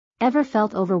Ever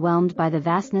felt overwhelmed by the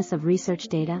vastness of research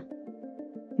data?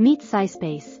 Meet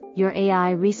SciSpace, your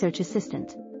AI research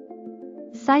assistant.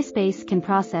 SciSpace can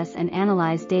process and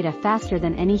analyze data faster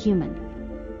than any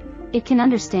human. It can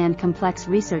understand complex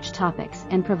research topics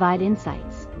and provide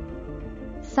insights.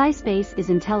 SciSpace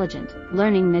is intelligent,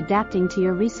 learning and adapting to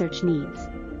your research needs.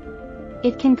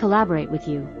 It can collaborate with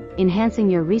you,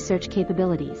 enhancing your research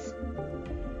capabilities.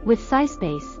 With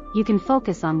SciSpace, you can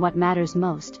focus on what matters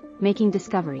most, making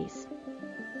discoveries.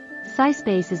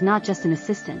 SciSpace is not just an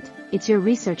assistant, it's your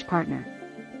research partner.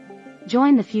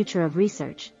 Join the future of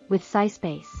research with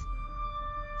SciSpace.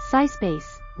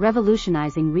 SciSpace,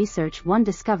 revolutionizing research one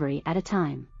discovery at a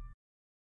time.